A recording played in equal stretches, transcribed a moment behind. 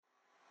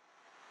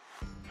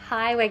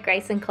Hi, we're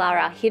Grace and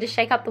Clara, here to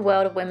shake up the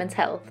world of women's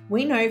health.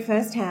 We know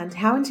firsthand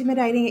how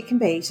intimidating it can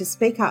be to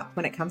speak up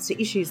when it comes to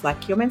issues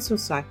like your menstrual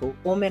cycle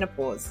or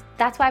menopause.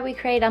 That's why we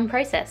create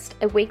Unprocessed,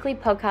 a weekly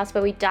podcast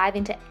where we dive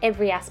into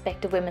every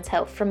aspect of women's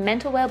health, from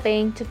mental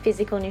well-being to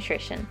physical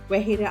nutrition. We're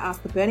here to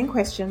ask the burning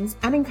questions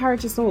and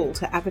encourage us all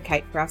to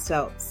advocate for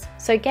ourselves.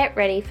 So get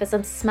ready for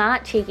some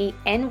smart, cheeky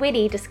and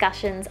witty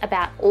discussions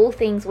about all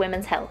things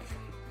women's health.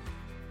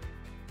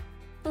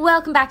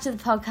 Welcome back to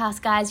the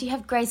podcast, guys. You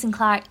have Grace and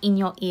Clara in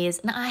your ears,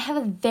 and I have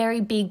a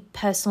very big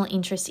personal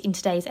interest in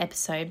today's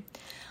episode.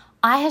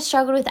 I have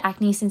struggled with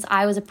acne since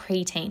I was a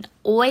preteen,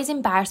 always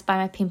embarrassed by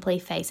my pimply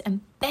face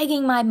and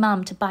begging my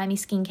mum to buy me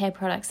skincare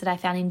products that I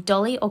found in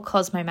Dolly or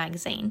Cosmo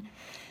magazine.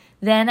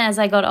 Then, as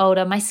I got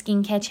older, my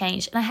skincare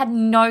changed and I had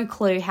no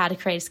clue how to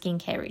create a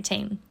skincare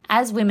routine.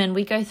 As women,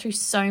 we go through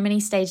so many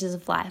stages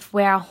of life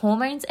where our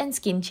hormones and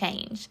skin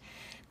change.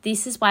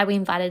 This is why we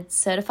invited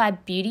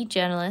certified beauty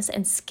journalist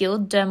and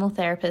skilled dermal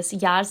therapist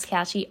Yadira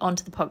Cauchi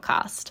onto the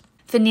podcast.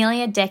 For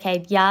nearly a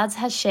decade, Yards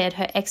has shared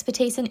her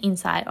expertise and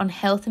insight on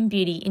health and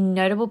beauty in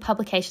notable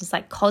publications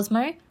like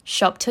Cosmo,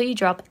 Shop Till You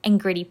Drop, and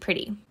Gritty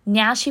Pretty.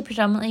 Now she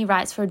predominantly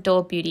writes for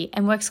Adore Beauty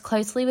and works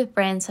closely with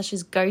brands such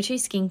as Go-To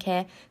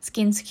Skincare,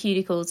 Skin's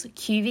Cuticles,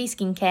 QV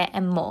Skincare,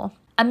 and more.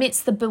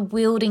 Amidst the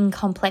bewildering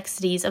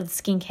complexities of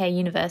the skincare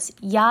universe,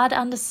 Yard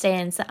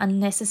understands the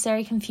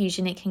unnecessary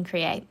confusion it can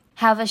create.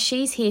 However,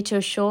 she's here to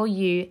assure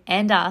you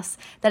and us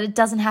that it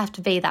doesn't have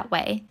to be that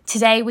way.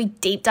 Today, we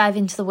deep dive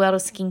into the world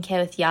of skincare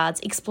with Yards,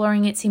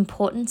 exploring its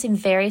importance in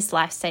various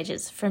life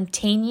stages, from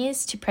teen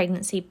years to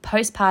pregnancy,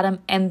 postpartum,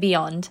 and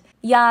beyond.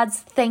 Yards,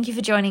 thank you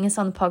for joining us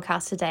on the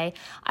podcast today.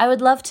 I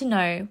would love to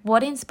know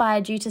what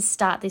inspired you to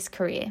start this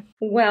career.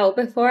 Well,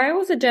 before I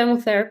was a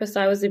dermal therapist,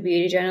 I was a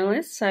beauty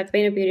journalist. I've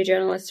been a beauty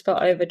journalist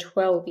for over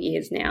 12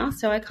 years now,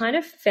 so I kind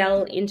of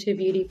fell into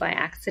beauty by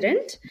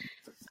accident.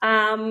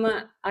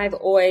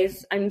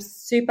 I'm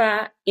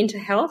super into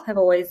health. I've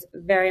always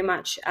very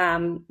much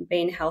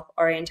been health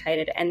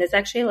orientated, and there's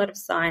actually a lot of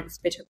science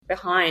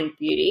behind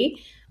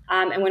beauty.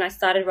 And when I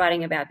started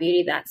writing about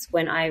beauty, that's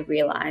when I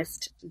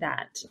realized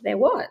that there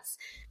was.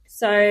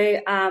 So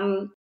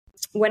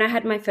when I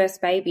had my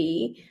first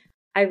baby,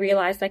 I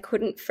realized I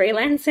couldn't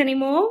freelance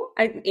anymore.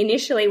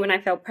 Initially, when I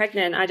felt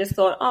pregnant, I just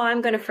thought, I'm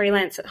going to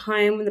freelance at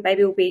home. The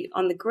baby will be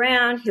on the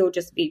ground. He'll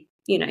just be,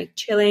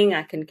 chilling.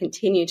 I can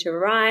continue to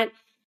write.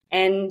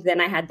 And then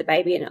I had the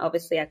baby, and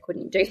obviously I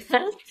couldn't do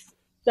that.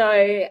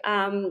 So,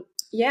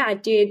 I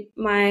did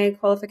my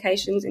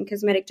qualifications in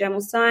cosmetic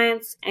dermal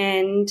science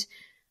and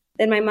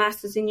then my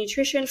master's in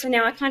nutrition. So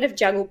now I kind of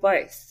juggle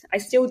both. I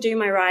still do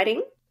my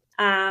writing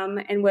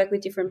and work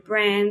with different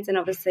brands and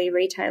obviously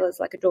retailers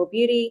like Adore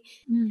Beauty.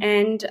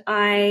 And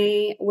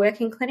I work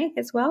in clinic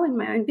as well in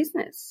my own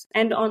business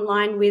and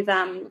online with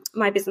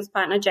my business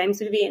partner, James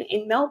Vivian,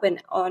 in Melbourne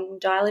on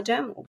Dialer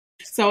Dermal.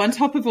 So on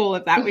top of all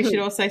of that, we should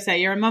also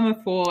say you're a mum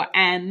of 4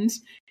 and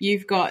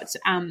you've got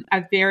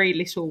a very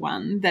little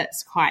one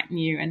that's quite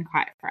new and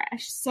quite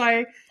fresh.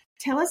 So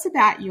tell us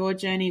about your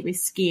journey with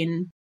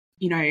skin,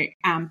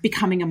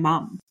 becoming a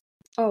mum.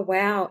 Oh,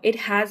 wow. It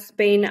has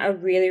been a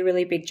really,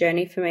 really big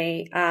journey for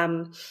me.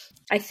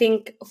 I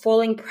think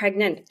falling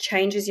pregnant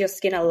changes your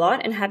skin a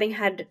lot, and having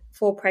had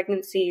 4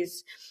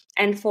 pregnancies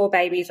and 4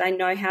 babies, I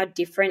know how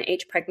different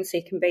each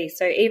pregnancy can be.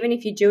 So even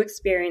if you do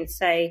experience,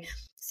 say,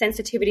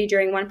 sensitivity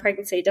during one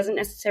pregnancy, it doesn't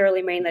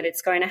necessarily mean that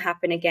it's going to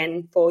happen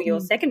again for your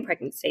second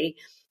pregnancy.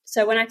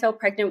 So when I fell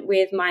pregnant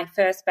with my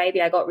first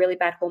baby, I got really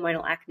bad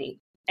hormonal acne,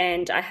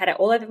 and I had it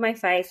all over my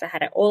face. I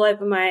had it all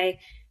over my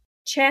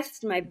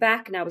chest, my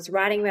back, and I was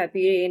writing about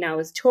beauty, and I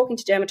was talking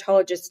to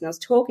dermatologists, and I was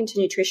talking to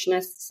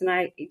nutritionists, and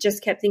I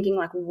just kept thinking,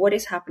 like, what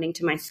is happening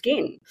to my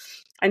skin?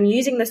 I'm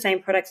using the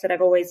same products that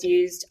I've always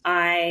used.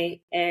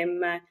 I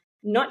am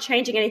not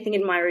changing anything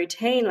in my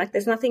routine. Like,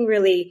 there's nothing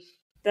really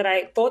that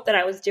I thought that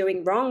I was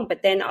doing wrong.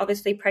 But then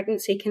obviously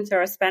pregnancy can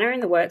throw a spanner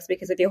in the works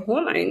because of your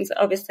hormones.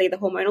 Obviously the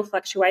hormonal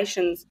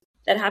fluctuations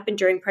that happen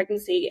during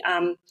pregnancy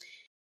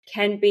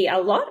can be a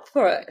lot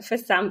for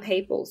some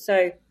people.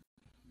 So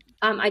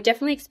I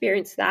definitely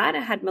experienced that. I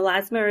had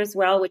melasma as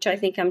well, which I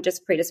think I'm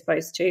just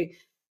predisposed to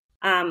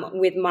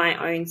with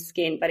my own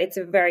skin, but it's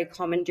very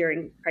common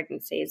during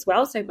pregnancy as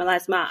well. So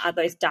melasma are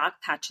those dark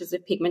patches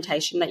of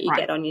pigmentation that you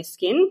get on your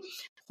skin.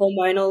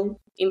 Hormonal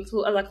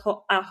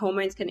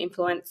hormones can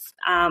influence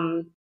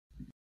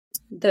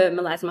the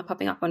melasma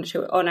popping up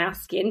on our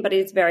skin, but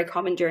it is very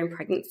common during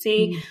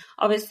pregnancy.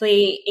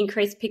 Obviously,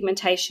 increased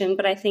pigmentation,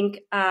 but I think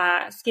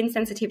skin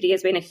sensitivity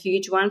has been a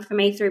huge one for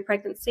me through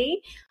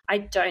pregnancy. I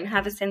don't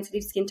have a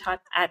sensitive skin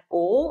type at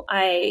all.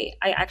 I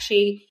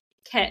actually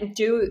can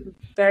do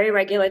very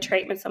regular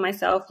treatments on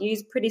myself,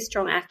 use pretty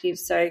strong actives.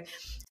 So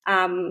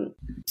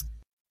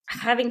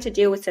having to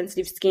deal with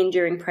sensitive skin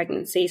during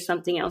pregnancy is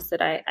something else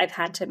that I've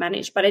had to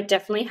manage, but it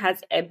definitely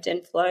has ebbed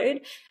and flowed.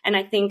 And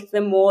I think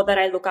the more that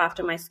I look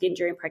after my skin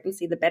during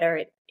pregnancy, the better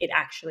it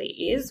actually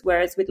is.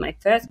 Whereas with my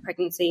first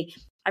pregnancy,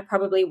 I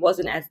probably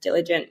wasn't as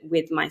diligent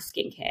with my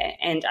skincare,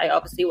 and I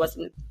obviously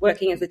wasn't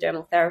working as a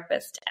dermal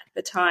therapist at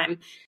the time.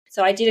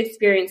 So I did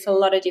experience a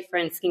lot of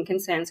different skin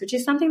concerns, which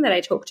is something that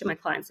I talk to my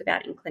clients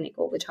about in clinic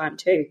all the time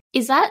too.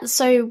 Is that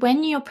so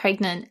when you're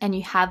pregnant and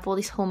you have all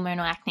this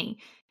hormonal acne,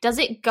 does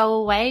it go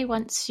away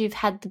once you've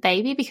had the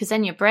baby? Because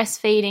then you're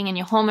breastfeeding and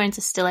your hormones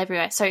are still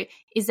everywhere. So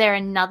is there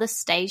another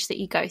stage that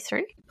you go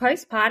through?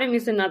 Postpartum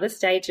is another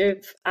stage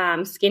of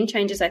skin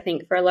changes, I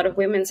think, for a lot of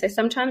women. So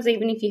sometimes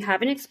even if you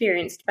haven't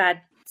experienced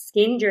bad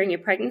skin during your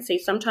pregnancy,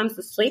 sometimes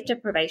the sleep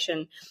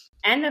deprivation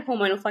and the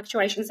hormonal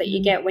fluctuations that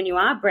you get when you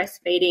are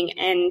breastfeeding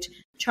and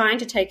trying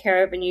to take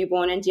care of a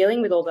newborn and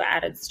dealing with all the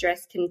added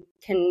stress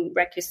can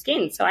wreck your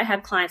skin. So I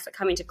have clients that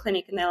come into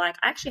clinic and they're like,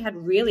 I actually had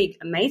really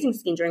amazing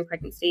skin during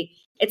pregnancy.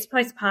 It's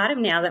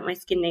postpartum now that my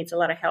skin needs a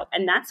lot of help.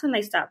 And that's when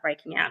they start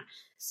breaking out.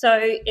 So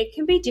it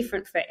can be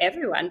different for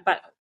everyone,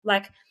 but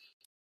like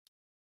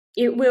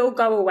it will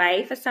go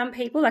away for some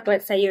people. Like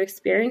let's say you're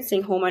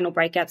experiencing hormonal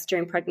breakouts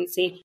during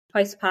pregnancy.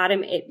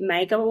 Postpartum, it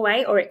may go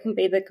away, or it can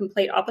be the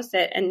complete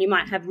opposite, and you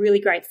might have really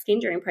great skin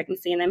during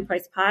pregnancy, and then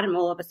postpartum,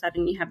 all of a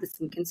sudden, you have the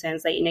skin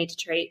concerns that you need to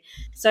treat.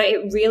 So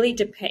it really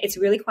depends. It's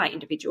really quite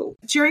individual.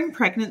 During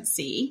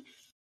pregnancy,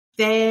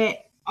 there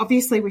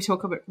obviously we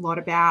talk a lot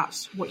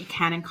about what you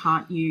can and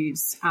can't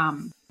use.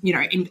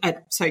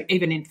 So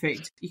even in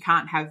food, you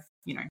can't have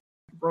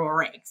raw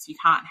eggs, you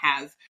can't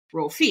have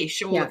raw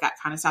fish, all of that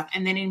kind of stuff.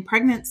 And then in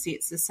pregnancy,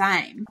 it's the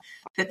same,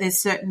 that there's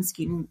certain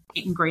skin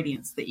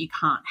ingredients that you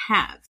can't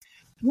have.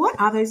 What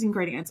are those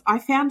ingredients? I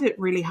found it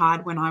really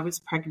hard when I was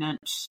pregnant,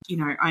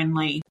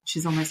 only,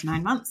 she's almost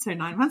 9 months, so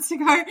 9 months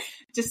ago,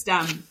 just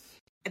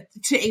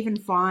to even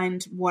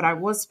find what I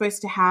was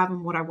supposed to have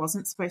and what I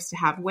wasn't supposed to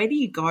have. Where do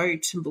you go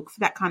to look for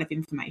that kind of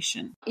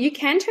information? You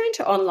can turn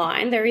to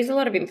online. There is a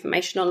lot of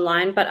information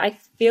online, but I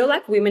feel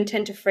like women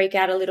tend to freak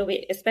out a little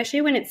bit,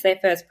 especially when it's their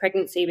first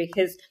pregnancy,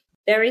 because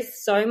there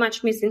is so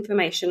much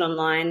misinformation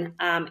online,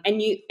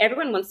 and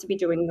everyone wants to be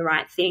doing the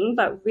right thing,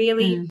 but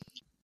really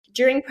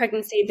during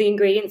pregnancy, the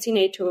ingredients you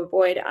need to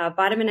avoid are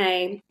vitamin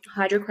A,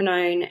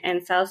 hydroquinone,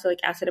 and salicylic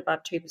acid above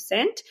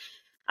 2%.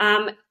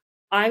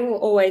 I will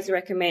always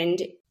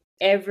recommend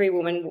every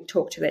woman will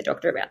talk to their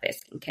doctor about their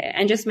skincare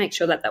and just make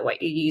sure that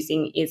what you're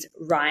using is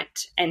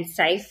right and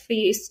safe for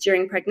use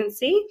during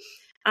pregnancy.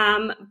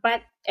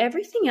 But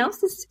everything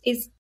else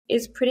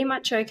is pretty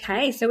much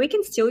okay. So we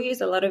can still use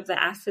a lot of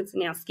the acids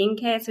in our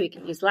skincare. So we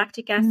can use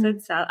lactic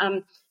acid,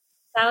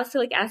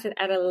 salicylic acid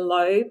at a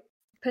low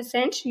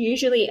percent.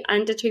 Usually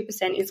under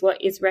 2% is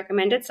what is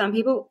recommended. Some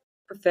people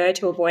prefer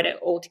to avoid it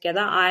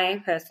altogether.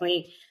 I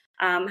personally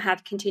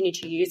have continued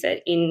to use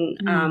it in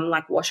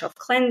like wash-off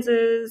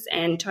cleansers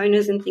and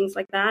toners and things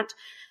like that.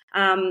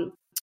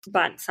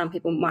 But some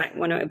people might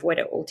want to avoid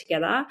it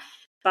altogether.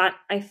 But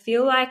I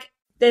feel like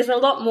there's a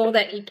lot more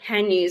that you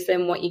can use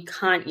than what you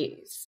can't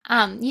use.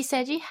 You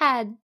said you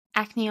had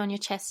acne on your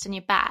chest and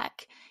your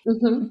back.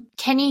 Mm-hmm.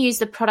 Can you use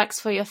the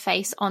products for your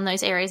face on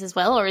those areas as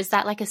well, or is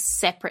that like a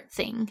separate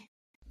thing?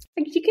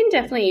 You can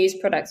definitely use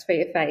products for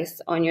your face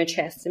on your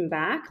chest and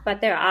back,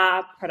 but there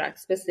are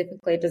products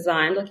specifically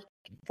designed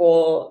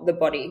for the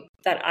body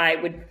that I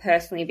would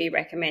personally be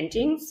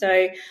recommending.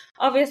 So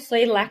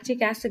obviously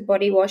lactic acid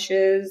body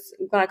washes,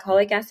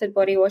 glycolic acid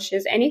body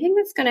washes, anything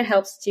that's going to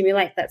help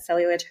stimulate that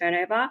cellular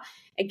turnover.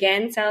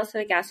 Again,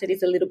 salicylic acid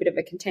is a little bit of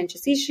a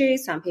contentious issue.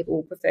 Some people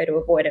will prefer to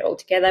avoid it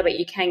altogether, but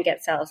you can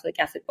get salicylic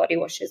acid body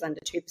washes under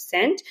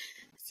 2%.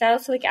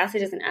 Salicylic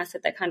acid is an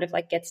acid that kind of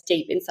like gets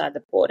deep inside the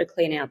pore to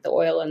clean out the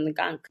oil and the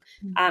gunk.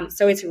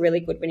 So it's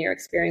really good when you're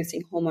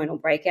experiencing hormonal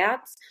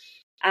breakouts.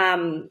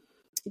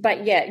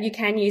 But yeah, you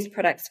can use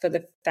products for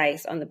the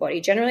face on the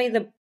body. Generally,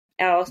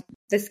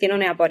 the skin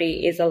on our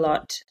body is a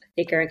lot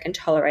thicker and can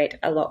tolerate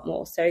a lot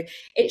more. So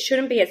it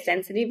shouldn't be as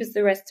sensitive as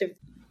the rest of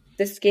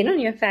the skin on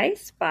your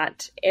face,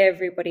 but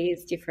everybody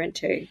is different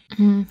too.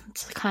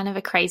 It's kind of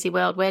a crazy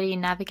world. Where do you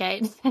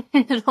navigate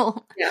it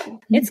all? Yeah,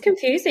 it's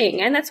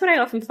confusing. And that's what I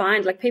often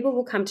find. Like people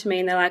will come to me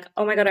and they're like,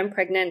 oh my God, I'm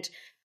pregnant.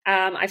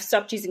 I've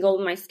stopped using all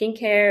of my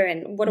skincare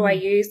and what do I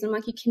use? And I'm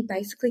like, you can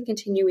basically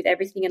continue with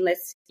everything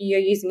unless you're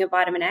using a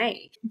vitamin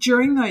A.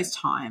 During those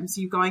times,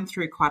 you're going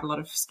through quite a lot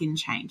of skin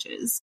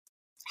changes.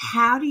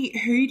 Who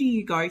do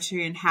you go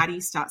to and how do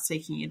you start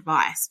seeking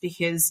advice?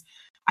 Because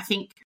I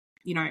think,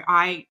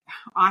 I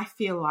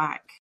feel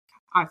like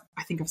I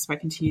think I've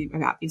spoken to you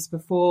about this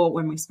before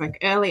when we spoke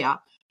earlier.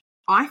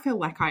 I feel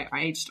like I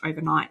aged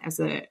overnight as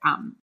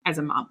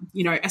a mum,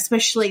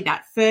 especially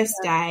that first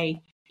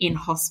day in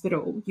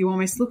hospital. You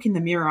almost look in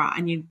the mirror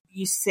and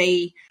you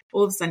see,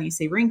 all of a sudden you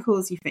see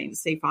wrinkles, you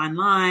see fine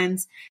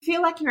lines, you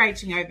feel like you're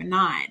aging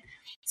overnight.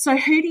 So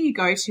who do you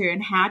go to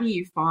and how do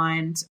you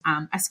find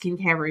a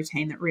skincare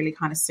routine that really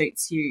kind of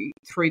suits you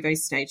through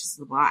those stages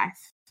of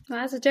life?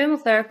 As a dermal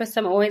therapist,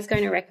 I'm always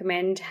going to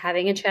recommend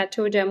having a chat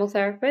to a dermal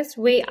therapist.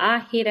 We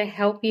are here to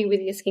help you with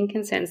your skin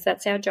concerns.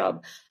 That's our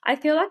job. I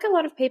feel like a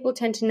lot of people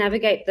tend to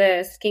navigate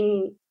the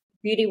skin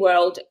beauty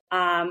world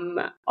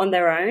on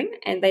their own,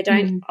 and they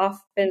don't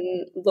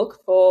often look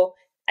for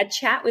a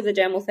chat with a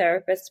dermal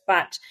therapist.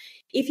 But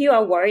if you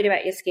are worried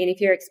about your skin, if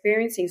you're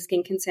experiencing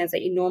skin concerns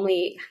that you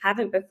normally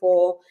haven't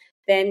before,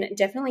 then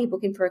definitely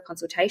book in for a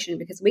consultation,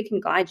 because we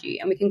can guide you,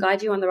 and we can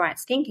guide you on the right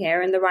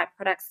skincare and the right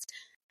products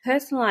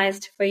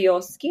personalized for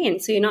your skin,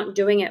 so you're not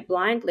doing it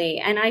blindly.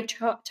 And I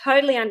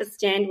totally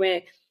understand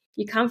where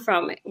you come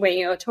from when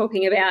you're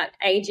talking about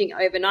aging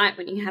overnight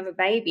when you have a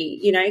baby.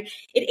 You know,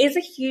 it is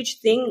a huge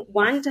thing,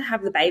 one, to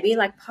have the baby,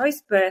 like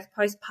post-birth,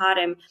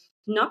 postpartum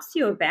knocks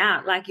you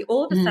about. Like,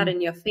 all of a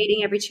sudden you're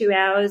feeding every 2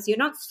 hours, you're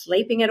not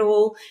sleeping at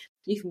all.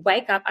 You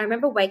wake up. I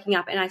remember waking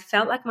up and I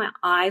felt like my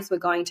eyes were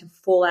going to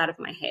fall out of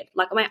my head.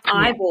 Like, my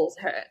eyeballs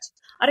hurt.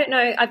 I don't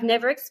know. I've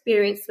never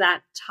experienced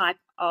that type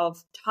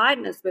of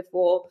tiredness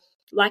before,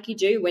 like you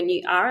do when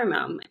you are a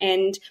mum.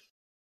 And,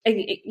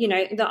 you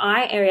know, the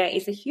eye area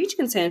is a huge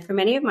concern for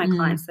many of my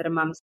clients that are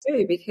mums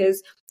too,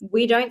 because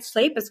we don't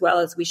sleep as well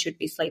as we should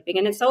be sleeping.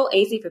 And it's all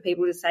easy for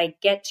people to say,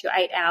 get your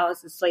 8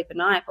 hours of sleep a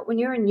night. But when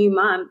you're a new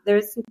mum,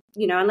 there's,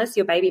 you know, unless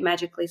your baby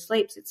magically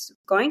sleeps, it's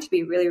going to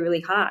be really,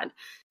 really hard.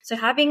 So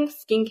having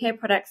skincare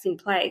products in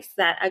place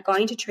that are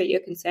going to treat your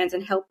concerns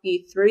and help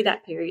you through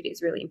that period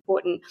is really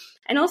important.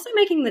 And also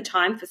making the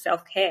time for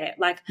self-care.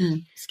 Like,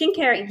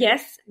 skincare,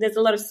 yes, there's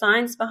a lot of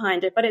science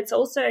behind it, but it's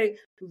also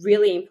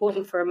really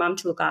important for a mum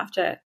to look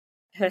after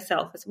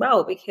herself as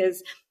well,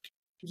 because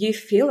you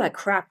feel like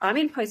crap. I'm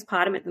in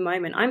postpartum at the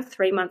moment. I'm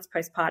 3 months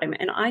postpartum,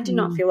 and I do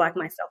not feel like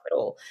myself at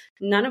all.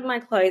 None of my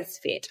clothes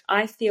fit.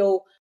 I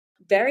feel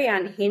very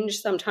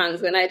unhinged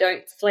sometimes when I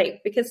don't sleep,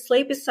 because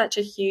sleep is such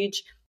a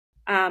huge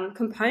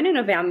component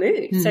of our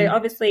mood. So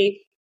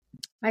obviously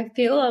I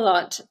feel a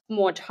lot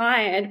more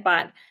tired,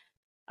 but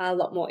a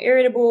lot more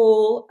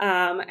irritable.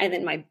 And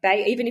then my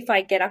baby, even if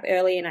I get up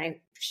early and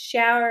I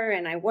shower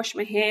and I wash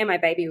my hair, my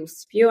baby will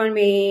spew on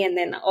me. And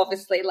then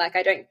obviously, like,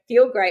 I don't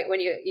feel great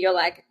when you're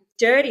like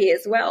dirty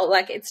as well.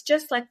 Like, it's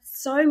just like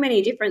so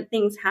many different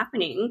things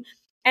happening.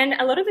 And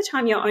a lot of the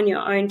time you're on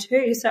your own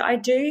too. So I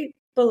do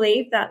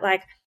believe that,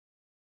 like,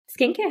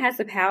 skincare has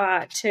the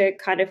power to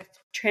kind of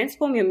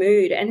transform your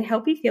mood and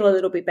help you feel a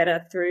little bit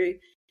better through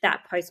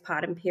that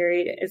postpartum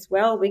period as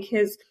well,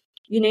 because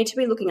you need to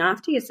be looking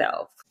after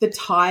yourself. The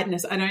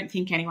tiredness, I don't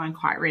think anyone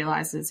quite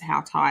realizes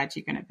how tired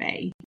you're going to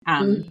be.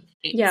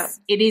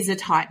 It is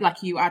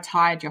like, you are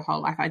tired your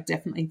whole life. I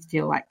definitely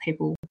feel like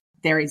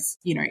there is,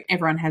 you know,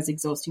 everyone has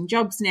exhausting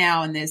jobs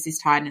now, and there's this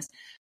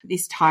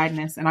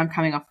tiredness, and I'm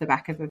coming off the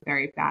back of a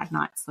very bad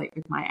night's sleep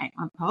with my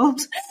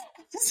 8-month-old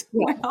as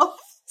well.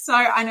 So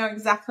I know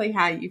exactly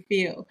how you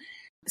feel.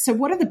 So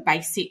what are the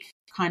basic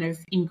kind of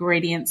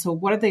ingredients, or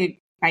what are the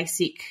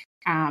basic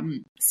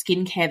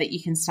skincare that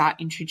you can start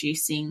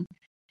introducing,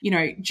 you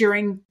know,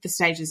 during the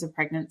stages of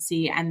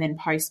pregnancy and then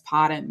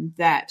postpartum,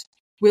 that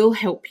will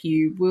help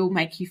you, will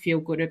make you feel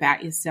good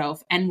about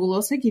yourself, and will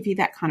also give you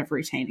that kind of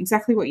routine?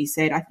 Exactly what you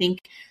said. I think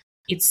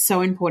it's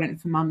so important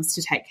for mums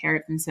to take care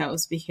of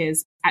themselves,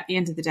 because at the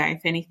end of the day,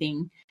 if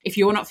anything, if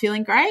you're not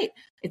feeling great,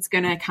 it's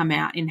going to come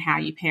out in how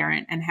you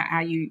parent and how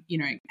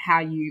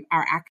you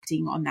are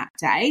acting on that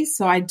day.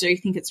 So I do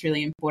think it's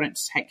really important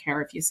to take care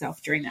of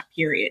yourself during that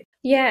period.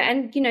 Yeah,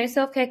 and, you know,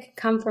 self-care can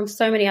come from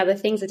so many other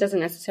things. It doesn't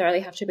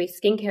necessarily have to be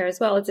skincare as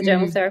well. As a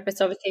dermal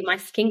therapist, obviously my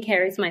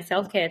skincare is my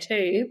self-care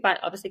too, but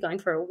obviously going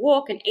for a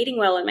walk and eating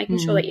well and making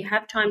sure that you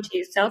have time to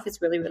yourself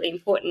is really, really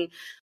important.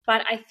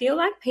 But I feel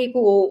like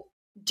people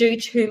do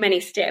too many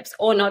steps,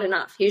 or not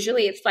enough.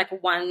 Usually it's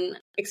like one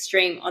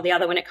extreme or the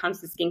other when it comes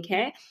to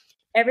skincare.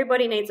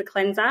 Everybody needs a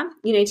cleanser.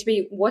 You need to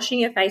be washing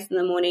your face in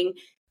the morning,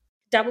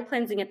 double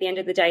cleansing at the end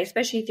of the day,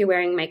 especially if you're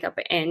wearing makeup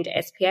and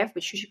SPF,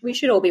 which we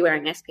should all be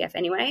wearing SPF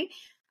anyway.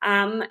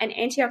 An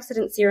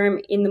antioxidant serum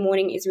in the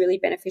morning is really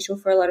beneficial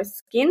for a lot of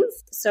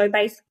skins. So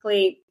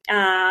basically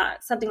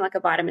something like a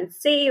vitamin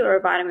C or a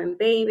vitamin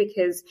B,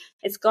 because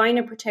it's going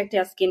to protect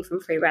our skin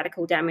from free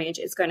radical damage.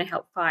 It's going to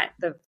help fight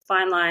the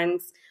fine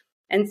lines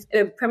and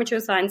premature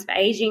signs for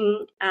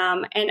aging,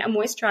 and a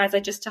moisturizer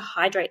just to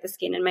hydrate the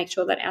skin and make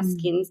sure that our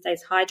skin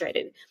stays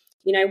hydrated.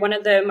 You know, one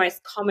of the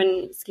most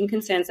common skin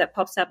concerns that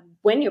pops up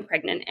when you're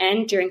pregnant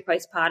and during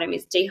postpartum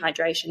is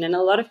dehydration. And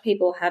a lot of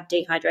people have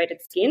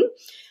dehydrated skin.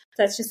 So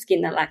that's just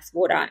skin that lacks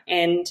water.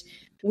 And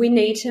we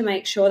need to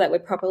make sure that we're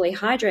properly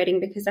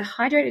hydrating, because a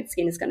hydrated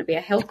skin is going to be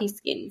a healthy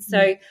skin.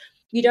 So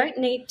you don't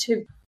need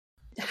to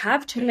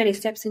have too many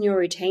steps in your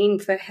routine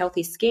for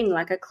healthy skin,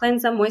 like a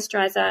cleanser,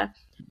 moisturizer,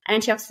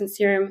 antioxidant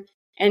serum,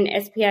 and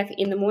SPF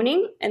in the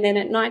morning. And then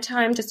at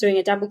nighttime, just doing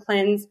a double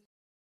cleanse.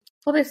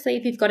 Obviously,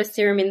 if you've got a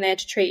serum in there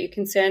to treat your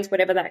concerns,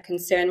 whatever that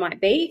concern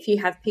might be, if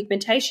you have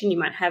pigmentation, you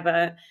might have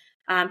a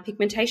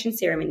pigmentation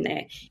serum in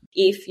there.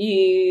 If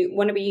you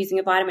want to be using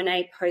a vitamin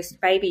A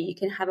post-baby, you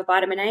can have a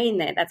vitamin A in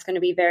there. That's going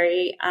to be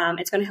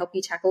it's going to help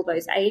you tackle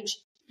those age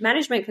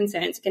management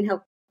concerns. It can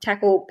help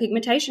tackle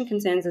pigmentation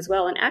concerns as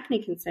well, and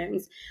acne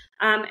concerns.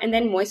 And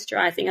then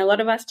moisturizing. A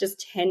lot of us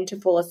just tend to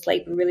fall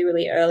asleep really,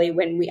 really early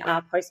when we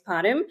are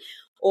postpartum,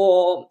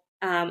 or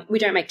we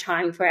don't make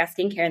time for our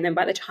skincare, and then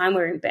by the time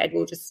we're in bed,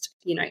 we'll just,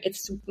 you know,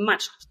 it's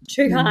much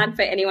too hard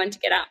for anyone to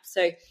get up.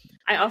 So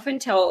I often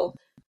tell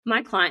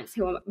my clients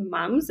who are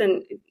mums,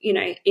 and, you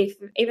know, if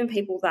even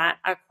people that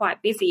are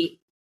quite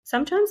busy,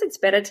 sometimes it's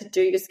better to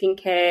do your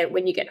skincare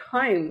when you get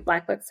home.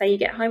 Like, let's say you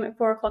get home at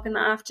 4:00 in the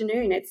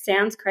afternoon. It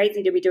sounds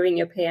crazy to be doing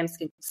your PM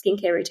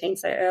skincare routine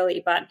so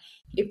early, but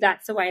if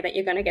that's the way that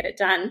you're going to get it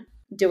done,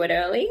 do it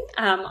early.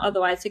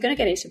 Otherwise, you're going to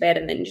get into bed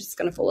and then you're just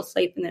going to fall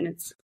asleep, and then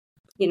it's,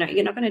 you're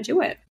not going to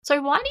do it.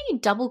 So why do you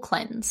double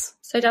cleanse?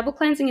 So double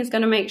cleansing is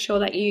going to make sure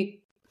that you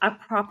are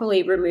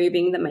properly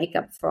removing the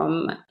makeup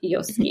from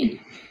your skin.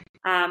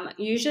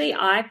 Usually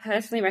I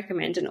personally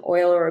recommend an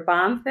oil or a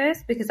balm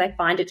first, because I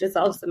find it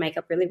dissolves the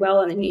makeup really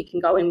well, and then you can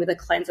go in with a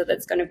cleanser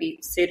that's going to be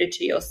suited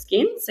to your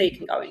skin. So you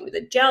can go in with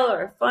a gel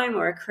or a foam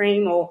or a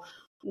cream or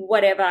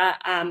whatever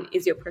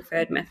is your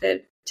preferred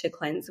method to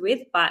cleanse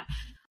with. But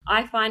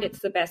I find it's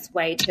the best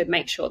way to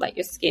make sure that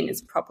your skin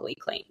is properly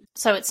clean.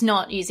 So it's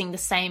not using the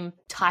same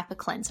type of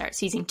cleanser,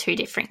 it's using two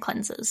different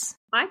cleansers.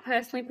 I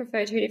personally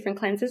prefer two different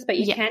cleansers, but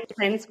you can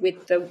cleanse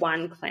with the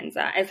one cleanser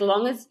as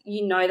long as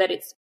you know that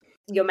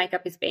your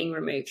makeup is being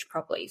removed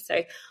properly.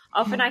 So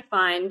often I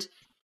find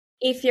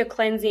if you're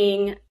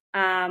cleansing,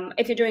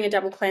 if you're doing a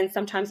double cleanse,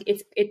 sometimes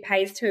it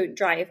pays to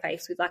dry your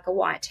face with like a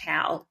white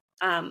towel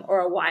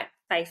or a white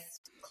face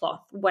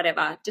cloth,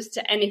 whatever.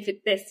 And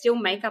if there's still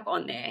makeup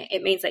on there,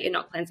 it means that you're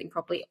not cleansing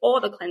properly or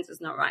the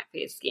cleanser's not right for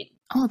your skin.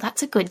 Oh,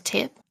 that's a good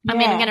tip. Yeah. I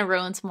mean, I'm going to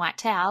ruin some white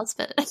towels,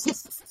 but...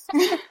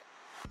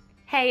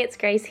 Hey, it's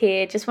Grace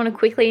here. Just want to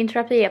quickly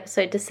interrupt the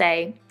episode to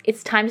say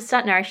it's time to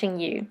start nourishing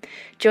you.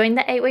 Join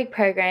the 8-week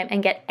program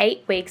and get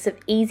 8 weeks of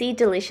easy,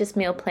 delicious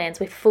meal plans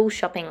with full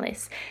shopping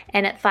lists.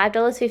 And at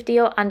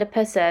 $5.50 or under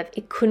per serve,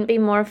 it couldn't be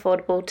more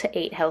affordable to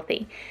eat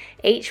healthy.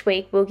 Each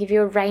week, we'll give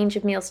you a range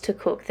of meals to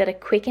cook that are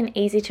quick and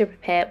easy to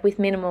prepare with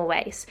minimal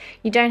waste.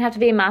 You don't have to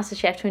be a master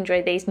chef to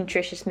enjoy these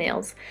nutritious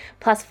meals.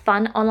 Plus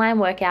fun online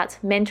workouts,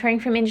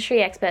 mentoring from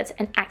industry experts,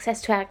 and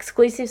access to our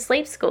exclusive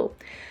sleep school.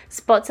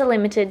 Spots are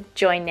limited.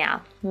 Join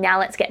now. Now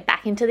let's get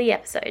back into the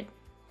episode.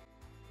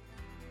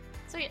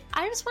 So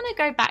I just want to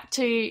go back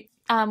to, we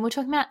were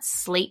talking about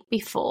sleep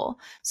before.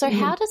 So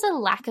how does a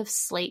lack of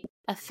sleep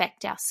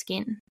affect our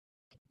skin?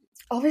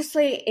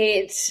 Obviously,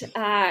 it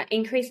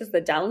increases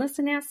the dullness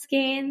in our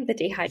skin, the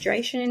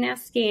dehydration in our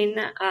skin,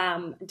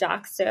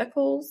 dark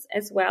circles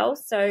as well.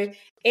 So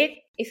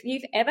if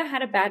you've ever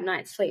had a bad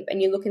night's sleep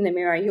and you look in the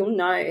mirror, you'll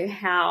know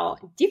how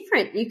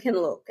different you can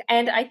look.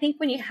 And I think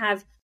when you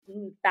have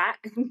bad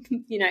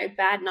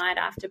night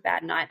after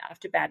bad night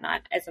after bad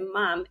night as a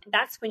mum,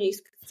 that's when you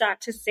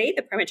start to see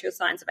the premature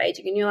signs of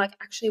aging, and you're like,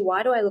 actually,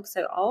 why do I look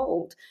so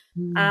old?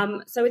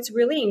 So it's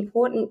really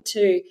important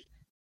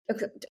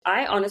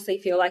I honestly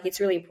feel like it's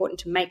really important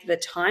to make the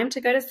time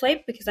to go to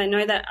sleep, because I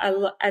know that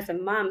as a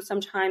mum,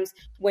 sometimes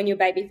when your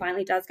baby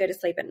finally does go to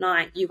sleep at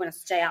night, you want to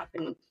stay up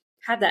and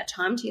have that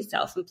time to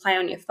yourself and play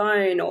on your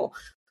phone or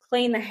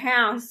clean the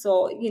house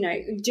or,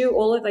 do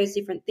all of those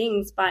different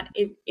things, but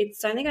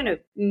it's only going to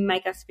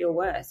make us feel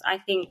worse. I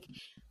think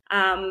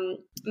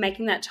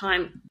making that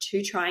time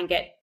to try and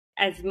get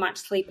as much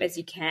sleep as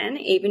you can,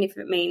 even if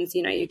it means,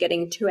 you're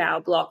getting a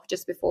 2-hour block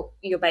just before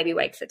your baby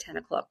wakes at 10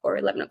 o'clock or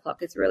 11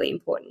 o'clock is really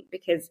important,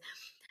 because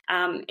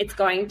it's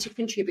going to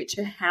contribute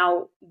to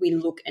how we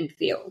look and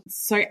feel.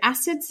 So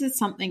acids is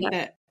something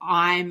that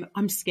I'm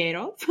scared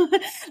of.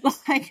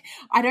 Like,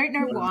 I don't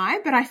know why,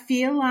 but I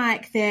feel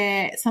like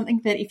they're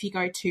something that if you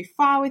go too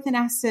far with an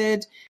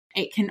acid,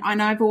 it can,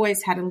 and I've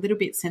always had a little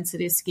bit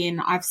sensitive skin.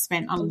 I've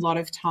spent a lot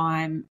of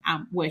time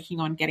working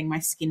on getting my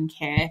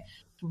skincare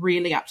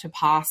really up to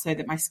par so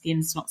that my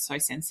skin's not so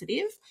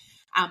sensitive.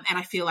 And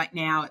I feel like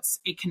now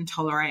it can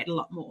tolerate a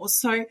lot more.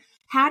 So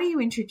how do you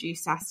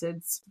introduce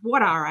acids?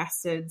 What are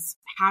acids?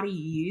 How do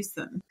you use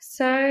them?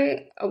 So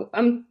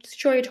I'm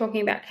sure you're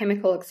talking about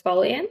chemical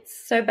exfoliants.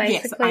 So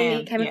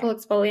basically chemical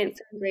exfoliants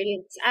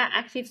ingredients are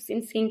actives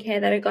in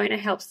skincare that are going to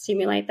help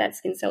stimulate that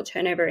skin cell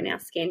turnover in our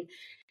skin.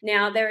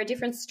 Now, there are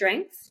different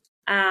strengths.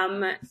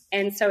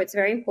 And so it's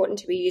very important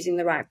to be using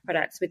the right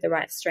products with the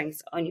right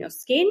strengths on your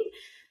skin.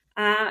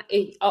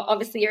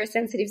 Obviously, you're a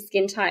sensitive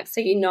skin type, so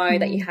you know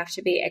that you have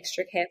to be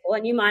extra careful,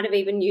 and you might have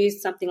even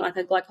used something like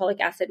a glycolic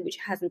acid which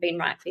hasn't been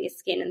right for your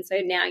skin, and so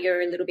now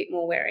you're a little bit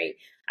more wary.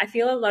 I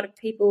feel a lot of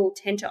people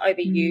tend to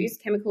overuse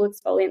chemical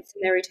exfoliants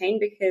in their routine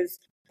because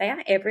they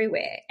are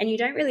everywhere and you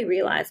don't really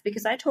realize,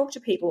 because I talk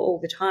to people all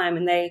the time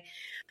and they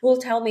will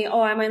tell me,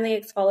 oh, I'm only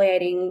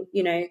exfoliating,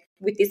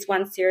 with this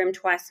one serum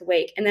twice a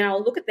week. And then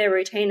I'll look at their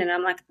routine and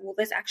I'm like, well,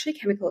 there's actually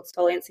chemical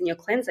exfoliants in your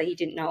cleanser you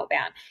didn't know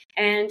about.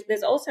 And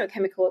there's also a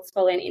chemical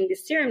exfoliant in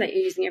this serum that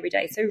you're using every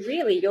day. So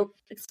really you're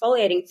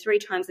exfoliating 3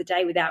 times a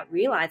day without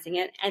realizing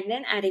it, and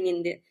then adding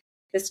in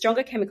the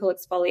stronger chemical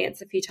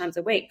exfoliants a few times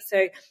a week.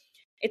 So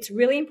it's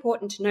really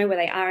important to know where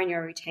they are in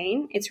your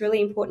routine. It's really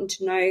important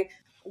to know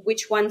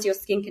which ones your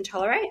skin can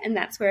tolerate, and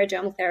that's where a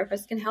dermal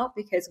therapist can help,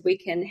 because we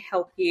can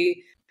help you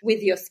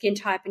with your skin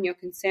type and your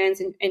concerns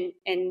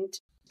and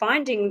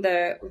finding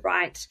the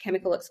right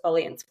chemical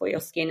exfoliants for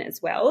your skin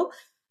as well.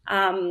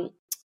 And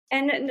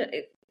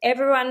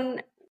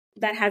everyone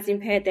that has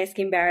impaired their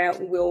skin barrier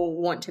will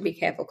want to be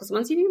careful, because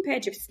once you've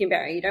impaired your skin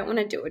barrier, you don't want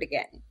to do it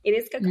again. It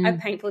is a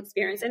painful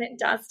experience, and it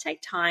does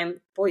take time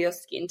for your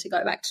skin to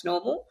go back to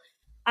normal.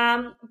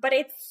 But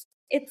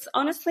it's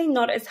honestly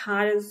not as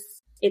hard as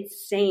it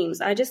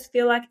seems. I just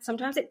feel like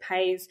sometimes it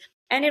pays,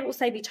 and it will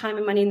save you time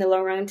and money in the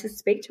long run to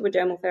speak to a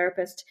dermal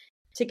therapist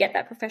to get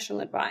that professional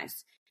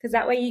advice, because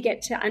that way you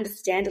get to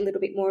understand a little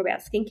bit more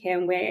about skincare,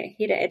 and we're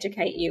here to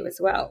educate you as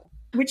well.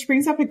 Which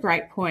brings up a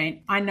great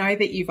point. I know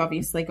that you've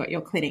obviously got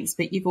your clinics,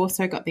 but you've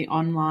also got the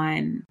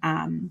online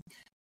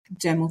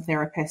dermal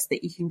therapist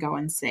that you can go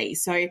and see.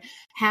 So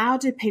how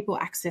do people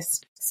access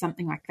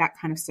something like that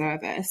kind of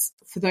service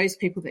for those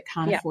people that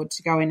can't afford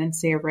to go in and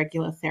see a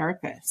regular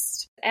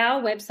therapist?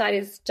 Our website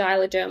is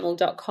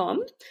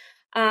stylerdermal.com.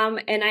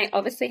 And I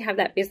obviously have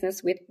that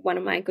business with one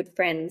of my good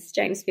friends,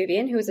 James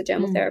Vivian, who is a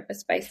dermal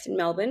therapist based in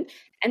Melbourne.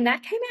 And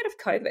that came out of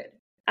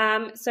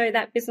COVID. So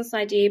that business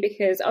idea,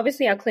 because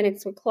obviously our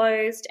clinics were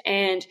closed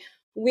and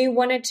we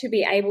wanted to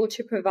be able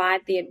to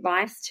provide the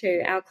advice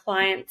to our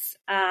clients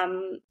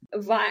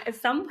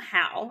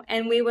somehow,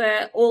 and we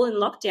were all in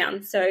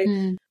lockdown. So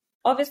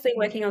obviously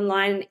working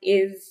online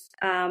is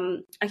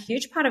a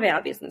huge part of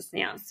our business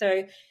now.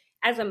 So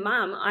as a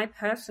mum, I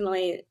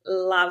personally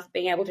love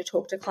being able to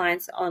talk to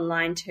clients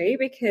online too,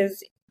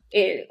 because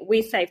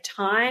we save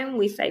time,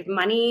 we save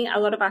money. A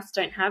lot of us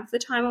don't have the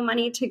time or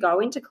money to go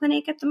into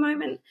clinic at the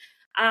moment.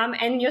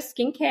 And your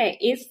skincare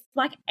is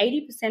like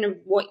 80% of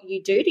what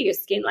you do to your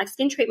skin. Like,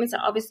 skin treatments are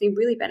obviously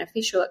really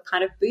beneficial at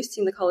kind of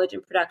boosting the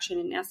collagen production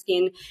in our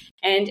skin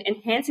and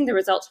enhancing the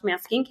results from our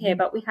skincare.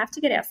 But we have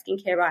to get our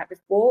skincare right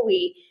before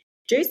we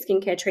do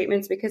skincare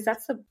treatments, because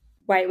that's the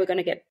way we're going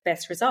to get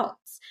best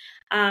results.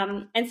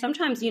 And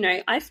sometimes,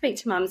 I speak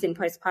to mums in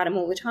postpartum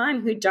all the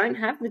time who don't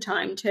have the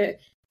time to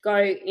go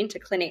into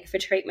clinic for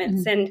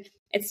treatments. And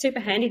it's super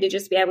handy to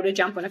just be able to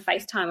jump on a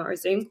FaceTime or a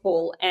Zoom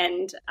call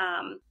and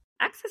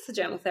access a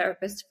dermal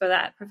therapist for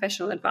that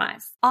professional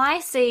advice.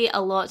 I see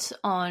a lot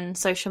on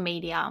social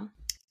media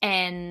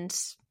and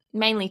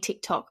mainly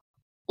TikTok,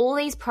 all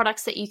these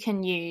products that you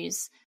can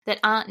use that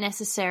aren't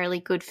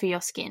necessarily good for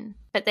your skin,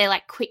 but they're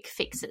like quick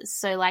fixes.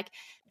 So like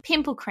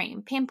pimple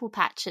cream, pimple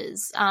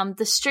patches,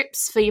 the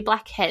strips for your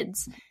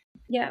blackheads.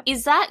 Yeah.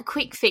 Is that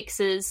quick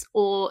fixes,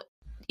 or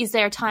is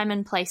there a time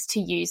and place to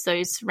use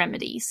those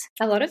remedies?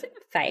 A lot of them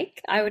are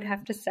fake, I would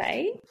have to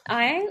say.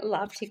 I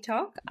love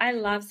TikTok. I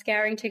love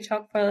scouring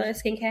TikTok for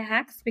skincare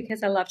hacks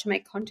because I love to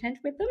make content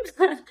with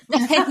them.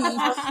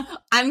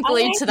 I'm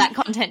glued to that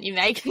content you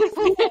make.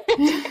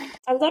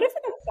 A lot of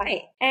them are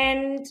fake,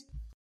 and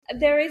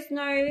there is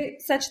no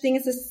such thing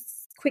as a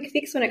quick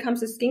fix when it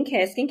comes to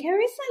skincare.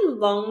 Skincare is a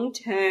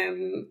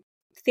long-term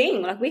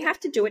thing. Like, we have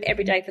to do it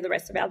every day for the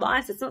rest of our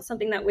lives. It's not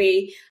something that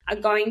we are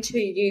going to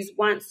use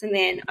once and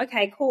then,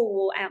 okay,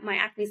 cool, well, my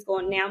acne's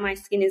gone, now my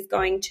skin is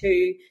going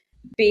to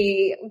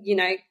be,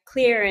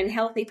 clear and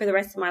healthy for the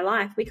rest of my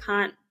life. We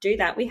can't do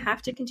that. We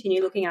have to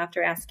continue looking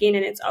after our skin,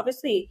 and it's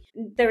obviously,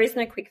 there is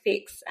no quick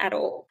fix at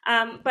all.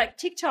 But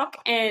TikTok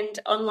and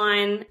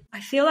online, I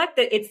feel like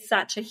that it's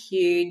such a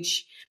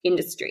huge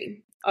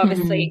industry,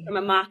 obviously, from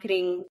a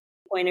marketing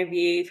point of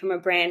view, from a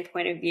brand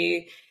point of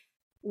view.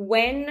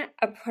 When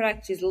a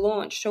product is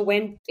launched, or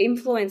when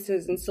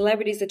influencers and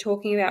celebrities are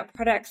talking about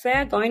products, they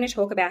are going to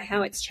talk about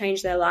how it's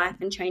changed their life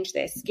and changed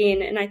their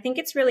skin. And I think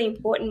it's really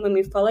important when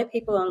we follow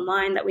people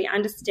online that we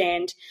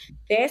understand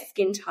their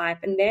skin type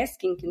and their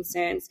skin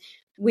concerns.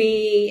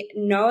 We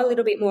know a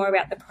little bit more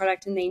about the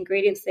product and the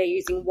ingredients they're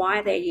using,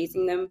 why they're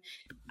using them,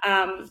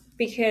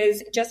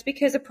 because just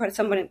because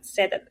someone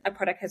said that a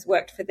product has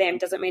worked for them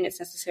doesn't mean it's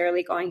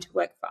necessarily going to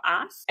work for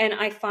us. And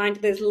I find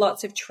there's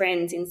lots of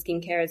trends in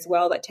skincare as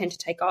well that tend to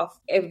take off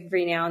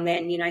every now and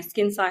then.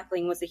 Skin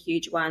cycling was a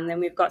huge one.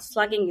 Then we've got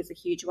slugging is a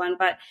huge one.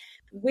 But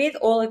with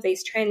all of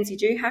these trends, you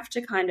do have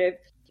to kind of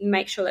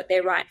make sure that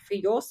they're right for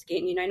your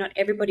skin. Not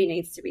everybody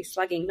needs to be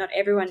slugging. Not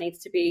everyone needs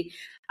to be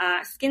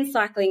skin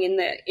cycling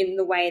in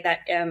the way that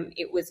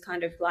it was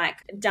kind of like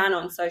done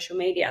on social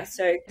media.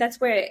 So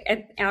that's where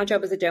our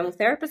job as a dermal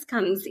therapist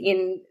comes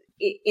in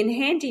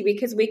handy,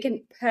 because we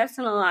can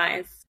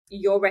personalize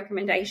your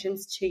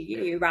recommendations to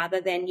you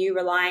rather than you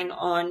relying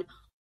on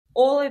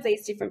all of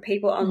these different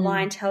people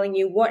online telling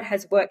you what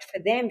has worked for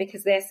them,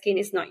 because their skin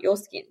is not your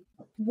skin.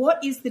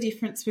 What is the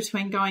difference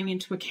between going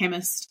into a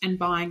chemist and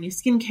buying your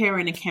skincare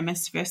in a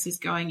chemist versus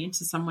going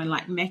into somewhere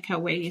like Mecca,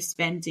 where you're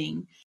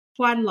spending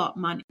quite a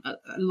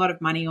lot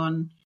of money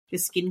on the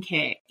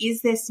skincare?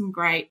 Is there some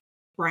great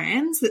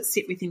brands that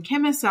sit within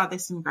chemists? Are there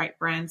some great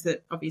brands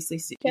that obviously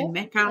sit in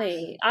Mecca?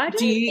 I don't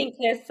think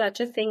there's such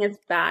a thing as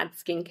bad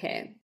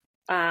skincare.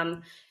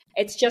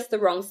 It's just the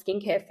wrong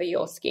skincare for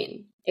your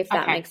skin, if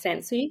that makes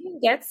sense. So you can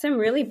get some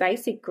really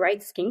basic,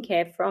 great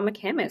skincare from a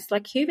chemist.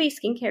 Like QV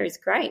skincare is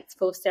great. It's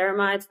full of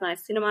ceramides,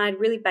 niacinamide,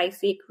 really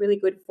basic, really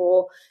good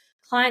for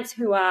clients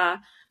who are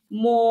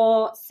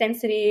more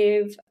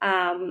sensitive,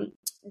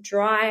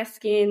 drier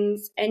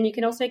skins. And you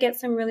can also get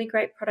some really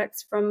great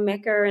products from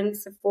Mecca and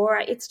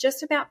Sephora. It's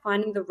just about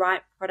finding the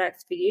right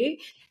products for you.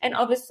 And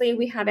obviously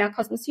we have our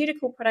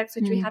cosmeceutical products,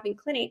 which we have in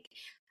clinic,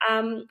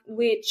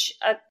 which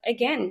are,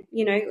 again,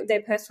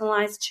 they're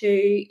personalized to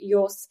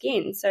your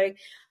skin. So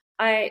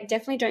I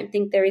definitely don't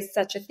think there is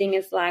such a thing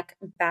as like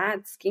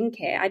bad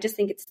skincare. I just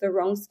think it's the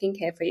wrong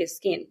skincare for your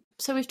skin.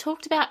 So we've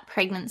talked about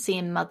pregnancy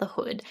and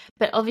motherhood,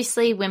 but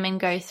obviously women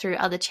go through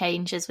other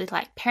changes with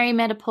like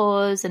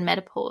perimenopause and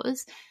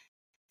menopause.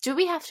 Do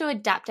we have to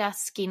adapt our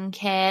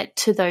skincare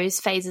to those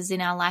phases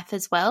in our life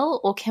as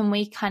well, or can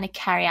we kind of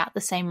carry out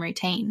the same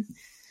routine?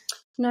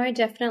 No,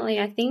 definitely.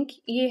 I think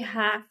you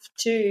have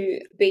to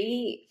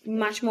be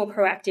much more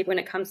proactive when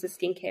it comes to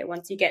skincare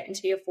once you get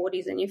into your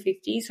 40s and your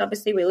 50s.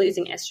 Obviously, we're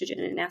losing estrogen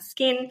in our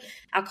skin,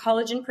 our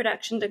collagen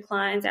production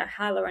declines, our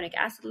hyaluronic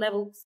acid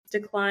levels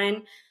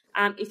decline.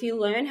 If you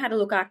learn how to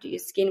look after your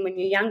skin when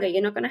you're younger,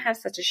 you're not going to have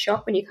such a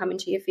shock when you come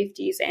into your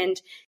 50s, and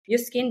your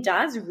skin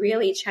does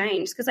really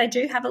change. Because I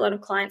do have a lot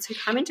of clients who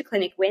come into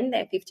clinic when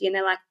they're 50 and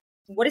they're like,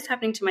 what is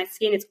happening to my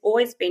skin? It's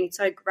always been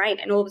so great.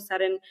 And all of a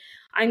sudden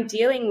I'm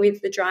dealing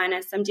with the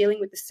dryness, I'm dealing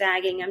with the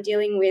sagging, I'm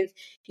dealing with,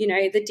 the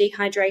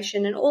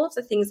dehydration and all of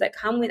the things that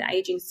come with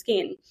aging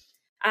skin.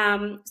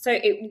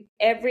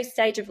 Every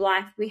stage of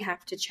life, we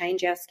have to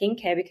change our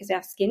skincare because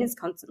our skin is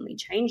constantly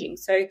changing.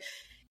 So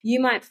you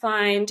might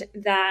find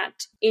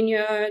that in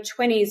your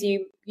 20s,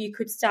 you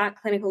could start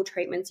clinical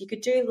treatments. You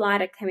could do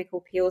lighter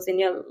chemical peels in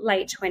your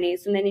late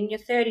 20s. And then in your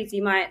 30s,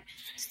 you might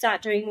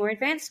start doing more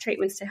advanced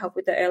treatments to help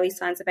with the early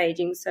signs of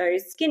aging. So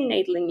skin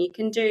needling, you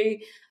can do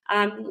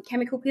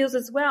chemical peels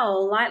as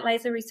well, light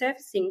laser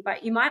resurfacing,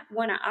 but you might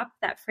want to up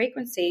that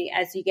frequency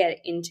as you get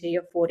into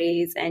your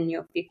 40s and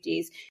your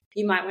 50s.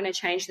 You might want to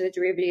change the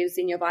derivatives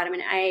in your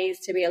vitamin A's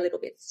to be a little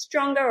bit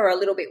stronger or a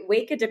little bit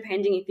weaker,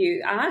 depending if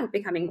you are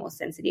becoming more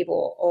sensitive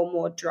or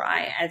more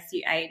dry as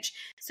you age.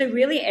 So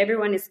really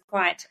everyone is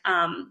quite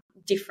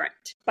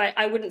different. But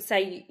I wouldn't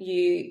say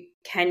you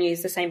can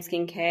use the same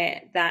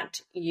skincare that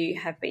you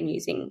have been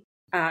using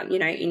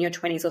in your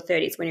 20s or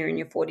 30s when you're in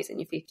your 40s and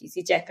your 50s.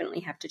 You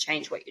definitely have to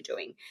change what you're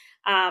doing.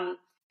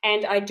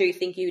 And I do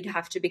think you'd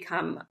have to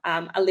become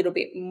a little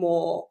bit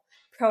more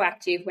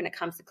proactive when it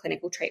comes to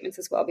clinical treatments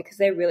as well, because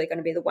they're really going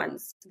to be the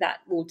ones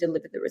that will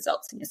deliver the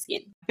results in your skin.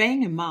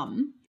 Being a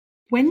mum,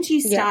 when do you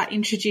start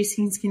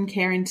introducing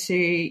skincare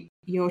into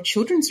your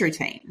children's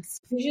routines?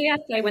 Usually I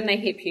say when they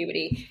hit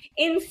puberty.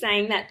 In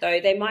saying that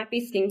though, there might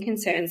be skin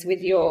concerns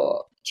with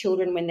your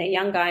children when they're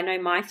younger. I know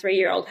my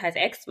 3-year-old has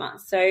eczema,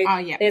 so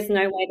there's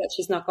no way that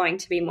she's not going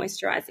to be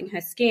moisturizing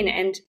her skin.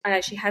 And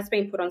she has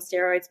been put on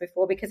steroids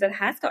before because it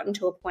has gotten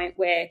to a point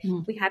where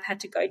we have had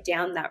to go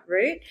down that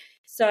route.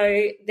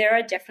 So there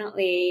are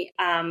definitely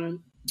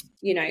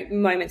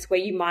moments where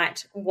you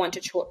might want to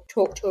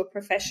talk to a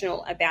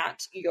professional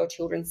about your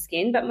children's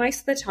skin. But most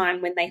of the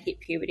time when they hit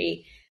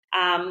puberty,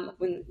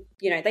 when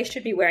they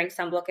should be wearing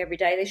sunblock every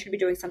day, they should be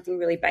doing something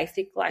really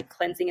basic like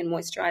cleansing and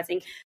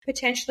moisturizing,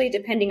 potentially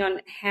depending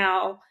on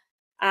how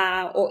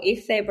or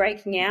if they're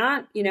breaking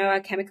out, a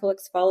chemical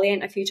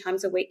exfoliant a few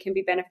times a week can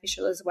be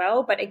beneficial as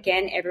well. But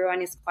again,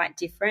 everyone is quite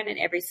different and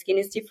every skin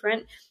is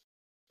different.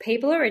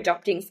 People are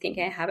adopting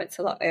skincare habits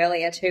a lot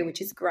earlier too,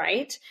 which is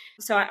great.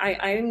 So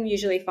I'm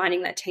usually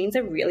finding that teens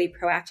are really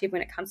proactive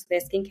when it comes to their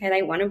skincare.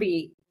 They want to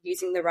be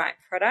using the right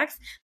products.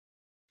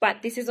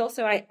 But this is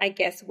also, I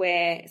guess,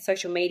 where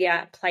social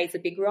media plays a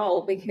big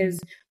role,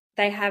 because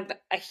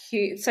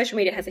social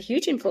media has a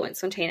huge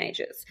influence on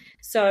teenagers.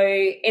 So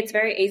it's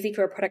very easy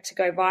for a product to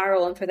go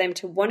viral and for them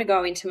to want to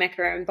go into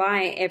Mecca and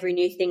buy every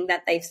new thing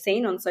that they've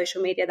seen on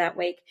social media that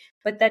week.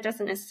 But that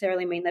doesn't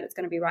necessarily mean that it's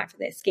going to be right for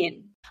their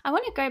skin. I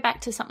want to go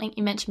back to something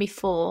you mentioned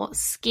before,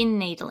 skin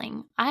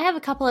needling. I have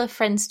a couple of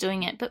friends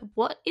doing it, but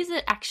what is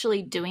it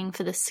actually doing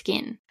for the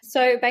skin?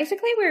 So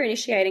basically we're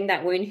initiating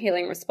that wound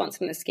healing response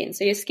in the skin.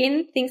 So your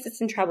skin thinks it's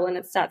in trouble and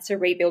it starts to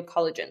rebuild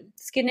collagen.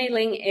 Skin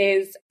needling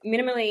is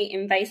minimally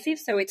invasive,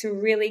 so it's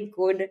really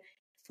good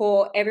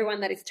for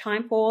everyone that is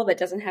time poor, that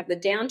doesn't have the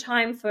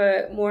downtime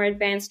for more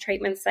advanced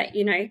treatments that,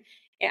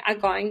 are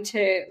going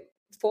to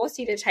force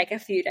you to take a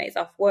few days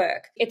off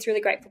work. It's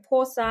really great for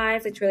pore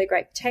size. It's really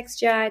great for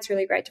texture. It's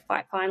really great to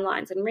fight fine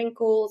lines and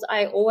wrinkles.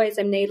 I always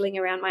am needling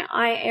around my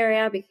eye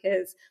area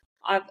because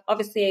I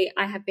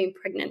have been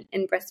pregnant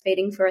and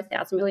breastfeeding for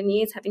 1,000 million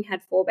years, having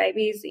had 4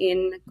 babies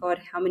in, God,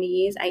 how many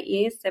years? 8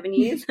 years, 7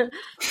 years.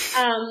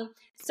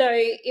 So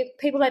if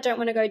people that don't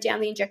want to go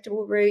down the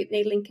injectable route,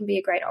 needling can be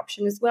a great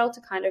option as well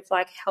to kind of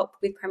like help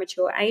with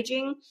premature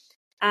aging.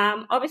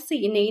 Obviously,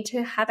 you need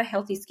to have a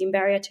healthy skin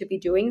barrier to be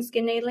doing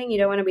skin needling. You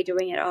don't want to be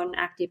doing it on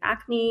active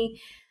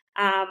acne.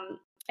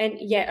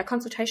 A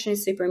consultation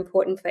is super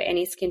important for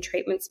any skin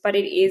treatments, but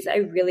it is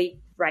a really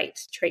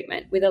great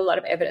treatment with a lot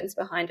of evidence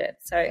behind it.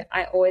 So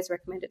I always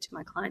recommend it to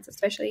my clients,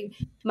 especially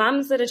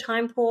mums that are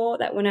time poor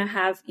that want to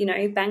have,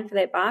 bang for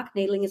their buck.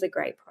 Needling is a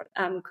great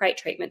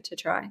treatment to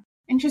try.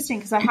 Interesting,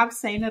 because I have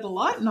seen it a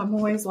lot and I'm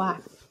always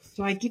like,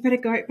 do I give it a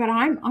go? But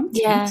I'm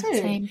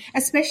tempted,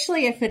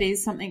 especially if it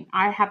is something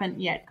I haven't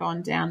yet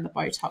gone down the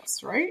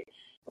Botox route.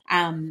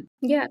 And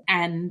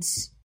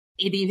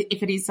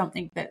if it is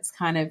something that's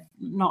kind of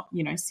not,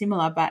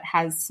 similar, but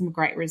has some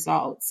great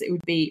results,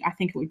 I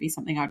think it would be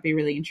something I'd be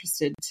really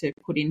interested to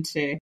put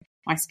into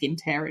my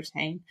skincare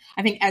routine.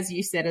 I think, as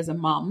you said, as a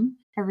mum,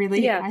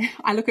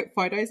 I look at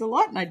photos a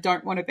lot and I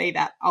don't want to be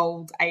that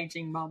old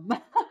aging mum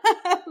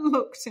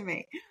look to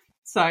me.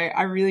 So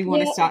I really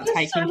want to start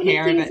taking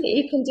care of it. That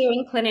you can do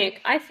in clinic.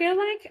 I feel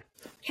like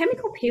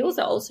chemical peels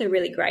are also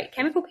really great.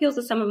 Chemical peels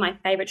are some of my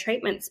favorite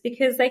treatments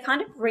because they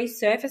kind of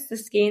resurface the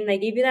skin. They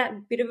give you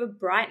that bit of a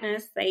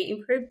brightness. They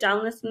improve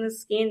dullness in the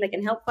skin. They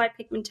can help fight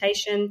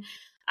pigmentation.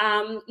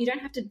 You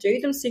don't have to do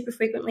them super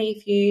frequently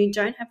if you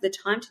don't have the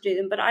time to do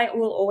them, but I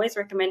will always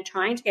recommend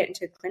trying to get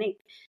into a clinic,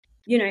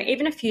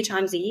 even a few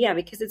times a year,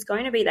 because it's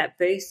going to be that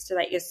boost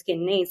that your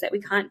skin needs that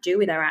we can't do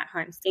with our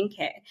at-home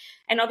skincare.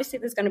 And obviously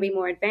there's going to be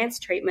more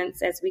advanced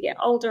treatments as we get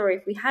older, or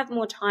if we have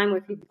more time, or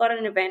if we've got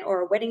an event or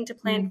a wedding to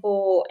plan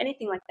for, or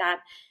anything like that.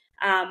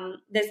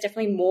 There's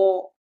definitely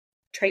more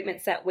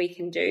treatments that we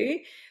can do.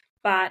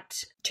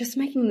 But just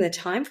making the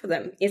time for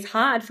them is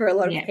hard for a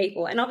lot of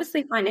people. And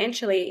obviously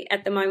financially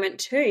at the moment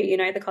too,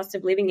 the cost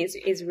of living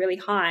is really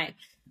high.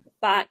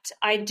 But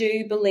I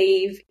do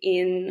believe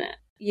in,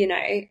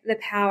 the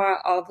power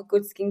of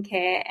good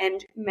skincare,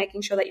 and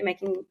making sure that you're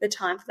making the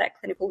time for that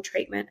clinical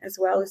treatment as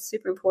well is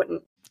super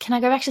important. Can I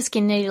go back to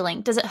skin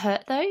needling? Does it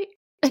hurt though?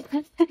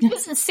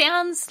 It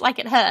sounds like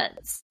it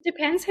hurts.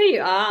 Depends who you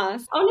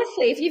ask.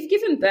 Honestly, if you've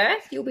given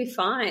birth, you'll be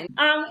fine.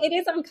 It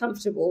is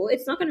uncomfortable.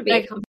 It's not going to be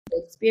a comfortable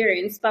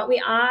experience, but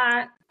we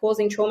are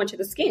causing trauma to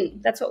the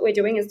skin. That's what we're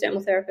doing as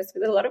dermal therapists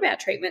with a lot of our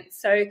treatments.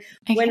 So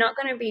we're not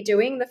going to be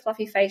doing the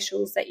fluffy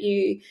facials that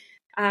you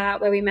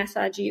where we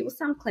massage you. Well,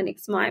 some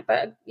clinics might,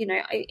 but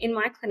in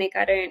my clinic,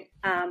 I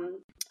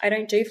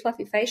don't do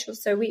fluffy facials,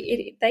 so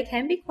they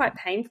can be quite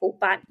painful.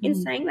 But in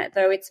saying that,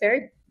 though,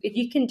 if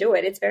you can do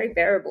it, it's very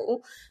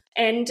bearable.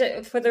 And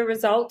for the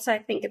results, I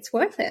think it's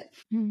worth it.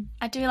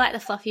 I do like the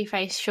fluffy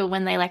facial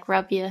when they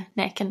rub your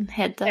neck and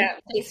head though. Yeah,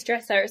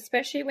 de-stressor,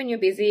 especially when you're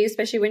busy,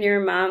 especially when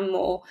you're a mum,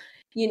 or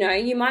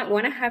you might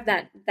want to have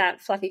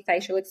that fluffy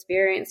facial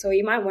experience, or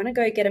you might want to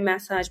go get a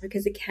massage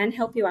because it can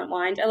help you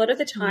unwind. A lot of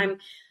the time,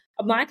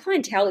 my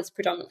clientele is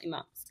predominantly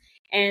mums,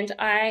 and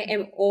I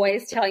am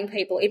always telling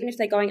people, even if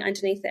they're going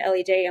underneath the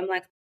LED, I'm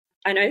like,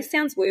 I know this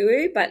sounds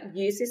woo-woo, but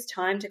use this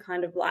time to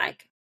kind of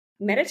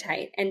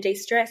meditate and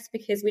de-stress,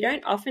 because we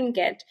don't often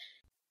get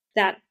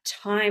that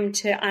time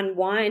to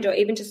unwind, or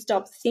even to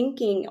stop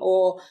thinking,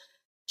 or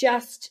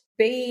just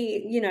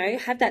be,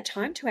 have that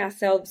time to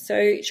ourselves.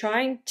 So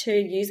trying to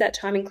use that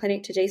time in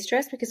clinic to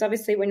de-stress, because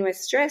obviously when we're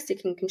stressed,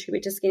 it can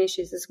contribute to skin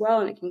issues as well,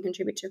 and it can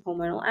contribute to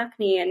hormonal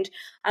acne. And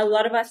a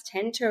lot of us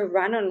tend to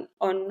run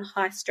on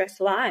high stress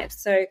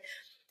lives. So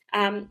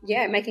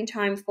making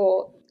time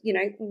for,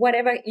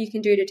 whatever you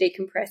can do to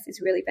decompress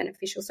is really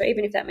beneficial. So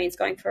even if that means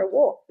going for a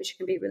walk, which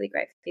can be really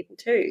great for people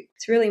too,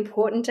 it's really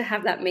important to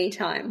have that me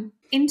time.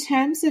 In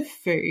terms of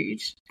food,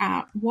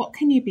 what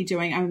can you be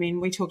doing? I mean,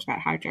 we talked about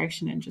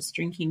hydration and just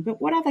drinking,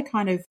 but what other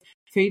kind of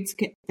foods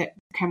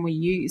can we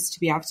use to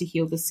be able to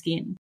heal the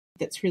skin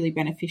that's really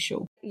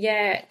beneficial?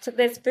 Yeah, so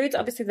there's foods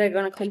obviously that are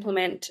going to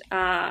complement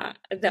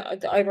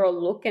the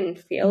overall look and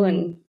feel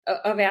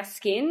of our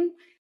skin.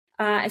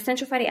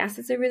 Essential fatty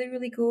acids are really,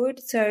 really good.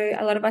 So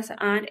a lot of us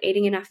aren't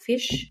eating enough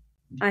fish.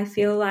 I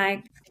feel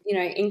like,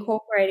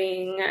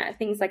 incorporating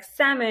things like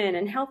salmon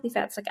and healthy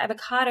fats like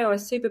avocado are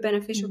super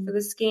beneficial for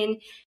the skin.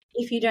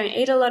 If you don't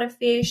eat a lot of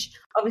fish,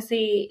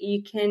 obviously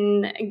you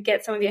can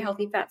get some of your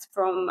healthy fats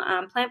from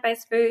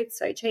plant-based foods,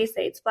 so chia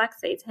seeds,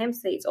 flax seeds, hemp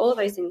seeds. All of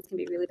those things can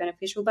be really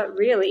beneficial, but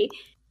really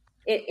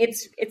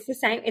it's the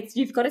same.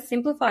 You've got to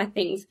simplify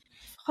things.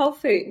 Whole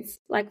foods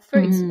like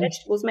fruits,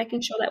 vegetables,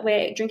 making sure that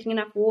we're drinking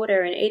enough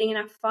water and eating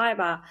enough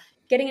fiber,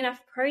 getting enough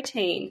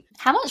protein.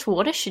 How much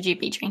water should you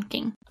be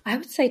drinking? I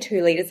would say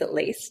 2 liters at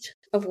least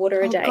of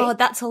water a day. Oh God,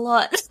 that's a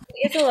lot.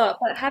 It's a lot,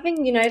 but having,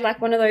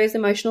 one of those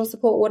emotional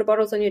support water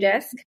bottles on your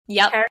desk,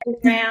 carrying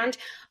around.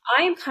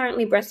 I am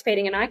currently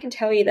breastfeeding, and I can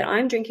tell you that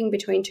I'm drinking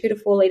between 2 to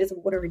 4 liters of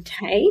water a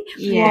day.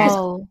 Yeah.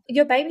 Because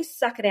your babies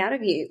suck it out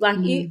of you.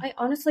 I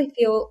honestly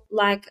feel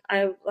like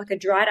a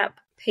dried up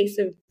piece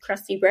of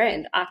crusty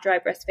bread after I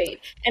breastfeed,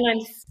 and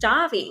I'm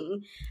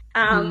starving.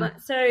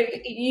 So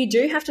you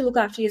do have to look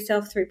after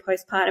yourself through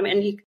postpartum,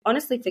 and you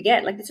honestly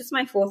forget, this is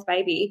my 4th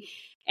baby,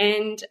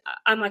 and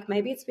I'm like,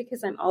 maybe it's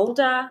because I'm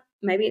older,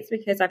 maybe it's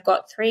because I've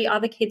got 3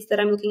 other kids that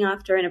I'm looking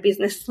after in a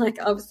business.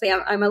 Obviously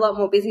I'm a lot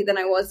more busy than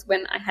I was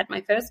when I had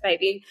my first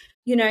baby.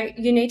 You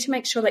need to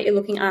make sure that you're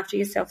looking after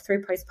yourself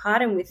through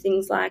postpartum with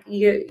things like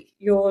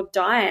your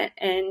diet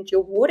and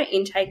your water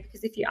intake,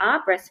 because if you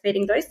are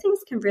breastfeeding, those things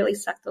can really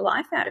suck the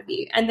life out of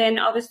you. And then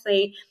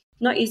obviously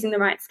not using the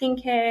right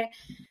skincare,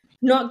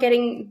 not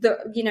getting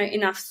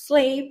enough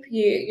sleep,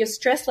 your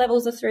stress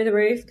levels are through the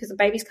roof because the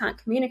babies can't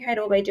communicate.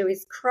 All they do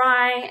is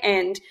cry,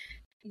 and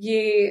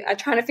you are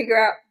trying to figure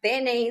out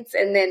their needs,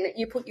 and then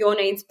you put your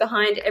needs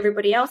behind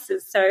everybody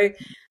else's. So,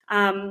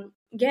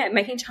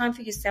 making time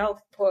for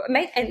yourself.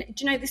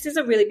 This is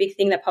a really big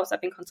thing that pops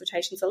up in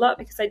consultations a lot,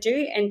 because I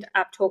do end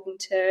up talking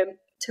to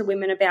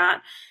women about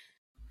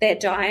their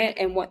diet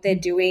and what they're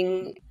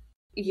doing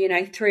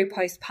through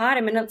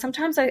postpartum. And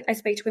sometimes I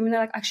speak to women, they're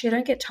like, actually, I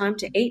don't get time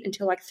to eat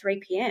until like 3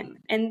 p.m.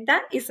 And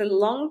that is a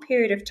long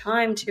period of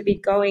time to be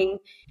going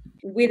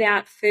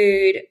without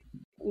food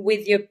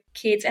with your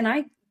kids. And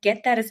I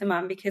get that as a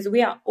mum because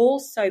we are all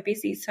so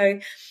busy. So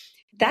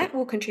that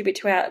will contribute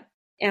to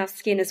our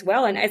skin as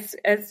well, and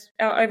as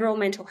our overall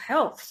mental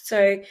health.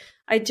 So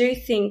I do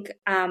think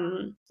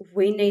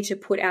we need to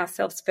put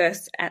ourselves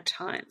first at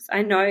times.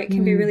 I know it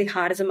can be really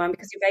hard as a mum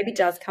because your baby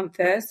does come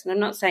first, and I'm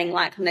not saying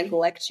like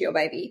neglect your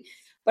baby,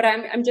 but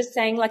I'm just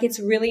saying like it's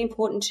really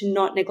important to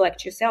not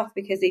neglect yourself,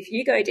 because if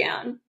you go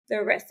down,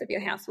 the rest of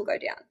your house will go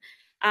down.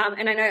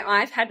 And I know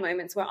I've had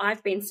moments where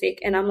I've been sick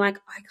and I'm like,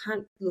 I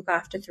can't look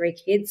after 3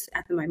 kids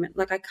at the moment.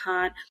 Like I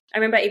can't. I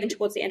remember even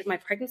towards the end of my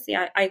pregnancy,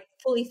 I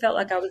fully felt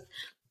like I was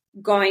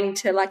going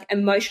to like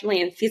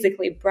emotionally and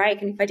physically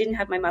break. And if I didn't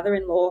have my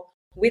mother-in-law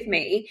with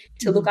me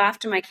to look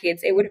after my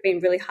kids, it would have been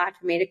really hard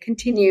for me to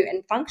continue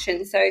and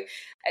function. So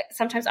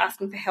sometimes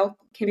asking for help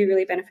can be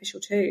really beneficial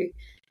too.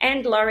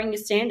 And lowering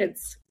your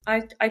standards.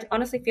 I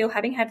honestly feel,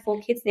 having had 4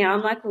 kids now,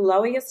 I'm like,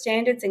 lower your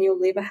standards and you'll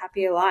live a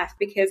happier life,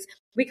 because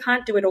we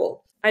can't do it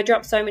all. I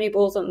drop so many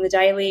balls on the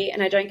daily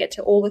and I don't get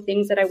to all the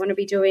things that I want to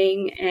be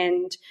doing,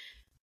 and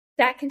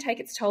that can take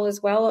its toll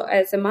as well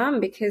as a mum,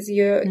 because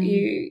your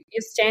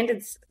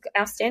standards,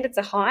 our standards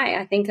are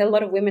high. I think a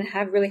lot of women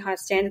have really high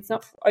standards,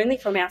 not only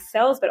from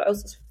ourselves but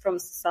also from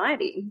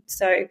society.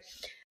 So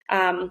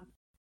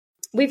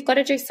we've got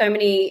to do so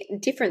many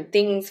different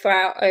things for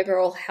our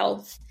overall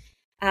health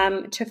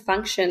to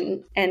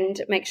function and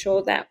make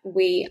sure that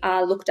we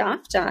are looked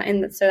after,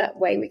 and so that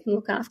way we can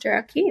look after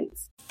our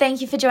kids.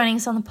 Thank you for joining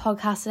us on the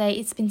podcast today.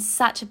 It's been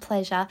such a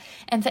pleasure.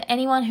 And for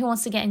anyone who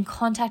wants to get in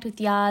contact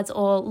with Yards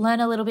or learn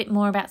a little bit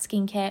more about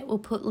skincare, we'll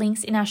put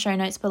links in our show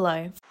notes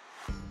below.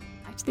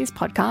 Liked this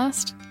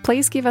podcast?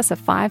 Please give us a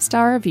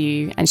 5-star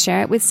review and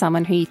share it with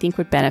someone who you think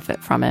would benefit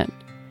from it.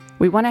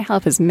 We want to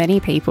help as many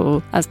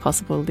people as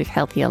possible live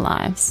healthier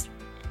lives.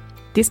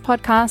 This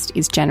podcast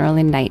is general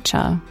in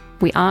nature.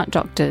 We aren't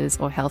doctors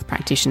or health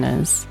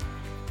practitioners.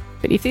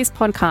 But if this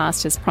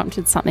podcast has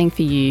prompted something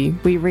for you,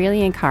 we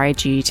really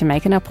encourage you to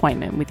make an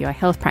appointment with your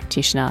health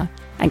practitioner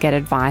and get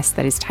advice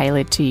that is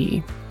tailored to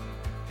you.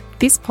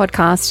 This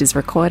podcast is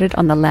recorded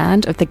on the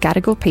land of the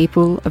Gadigal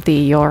people of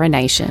the Eora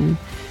Nation.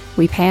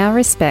 We pay our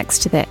respects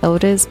to their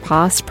elders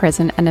past,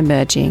 present and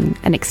emerging,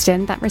 and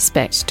extend that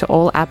respect to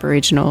all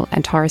Aboriginal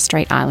and Torres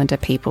Strait Islander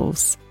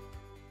peoples.